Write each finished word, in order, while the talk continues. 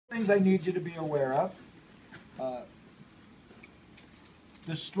things I need you to be aware of.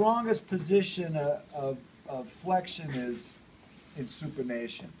 The strongest position of flexion is in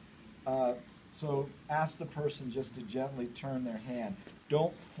supination. So ask the person just to gently turn their hand.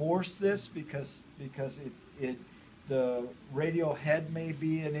 Don't force this because the radial head may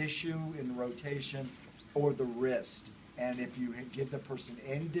be an issue in rotation, or the wrist. And if you give the person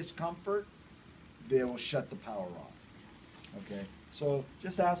any discomfort, they will shut the power off. Okay? So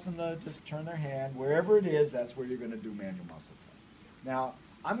just ask them to just turn their hand. Wherever it is, that's where you're going to do manual muscle test. Now,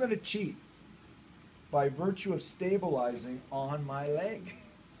 I'm going to cheat by virtue of stabilizing on my leg.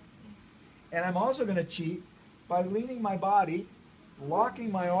 And I'm also going to cheat by leaning my body,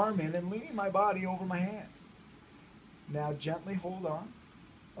 locking my arm in, and leaning my body over my hand. Now gently hold on,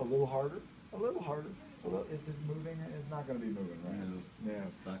 a little harder, a little harder. Is it moving? It's not going to be moving, right? No. Yeah.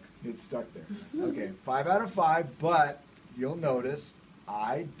 It's stuck. It's stuck there. Okay, 5 out of 5, but you'll notice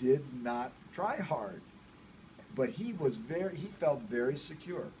I did not try hard. But he felt very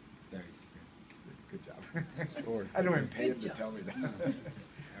secure. Very secure. Good job. Sure. I don't even pay him to tell me that.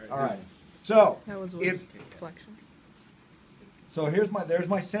 All right. So That was if flexion. so, there's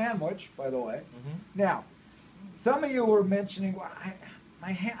my sandwich, by the way. Mm-hmm. Now, some of you were mentioning, well,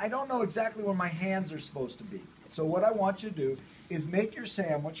 I don't know exactly where my hands are supposed to be. So what I want you to do is make your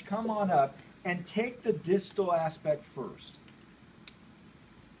sandwich, come on up, and take the distal aspect first.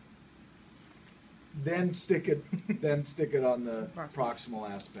 Then stick it on the proximal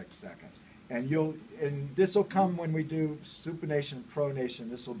aspect second. And this will come when we do supination and pronation.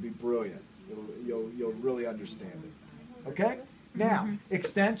 This will be brilliant. You'll really understand it. Okay? Now,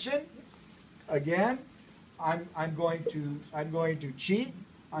 extension. Again, I'm going to cheat.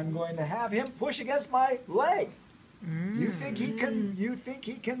 I'm going to have him push against my leg. Do you think he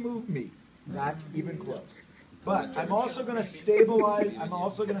can move me? Not even close. But I'm also going to stabilize. I'm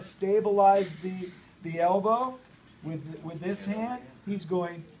also going to stabilize the elbow with this hand. He's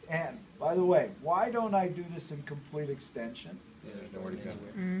going. And by the way, why don't I do this in complete extension? Yeah, there's nowhere to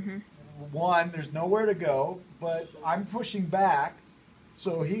go. One, there's nowhere to go, but I'm pushing back,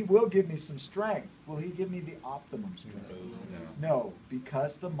 so he will give me some strength. Will he give me the optimum strength? No,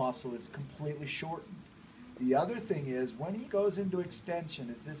 because the muscle is completely shortened. The other thing is, when he goes into extension,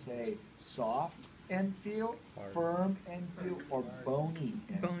 is this a soft end feel, firm end feel, or bony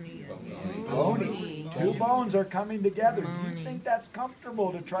end feel? Bony. Two bones are coming together. Do you think that's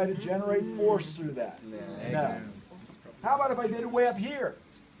comfortable to try to generate force through that? No. How about if I did it way up here?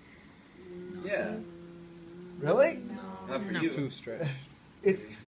 Yeah. Really? Not for No. you. Too stretched. It's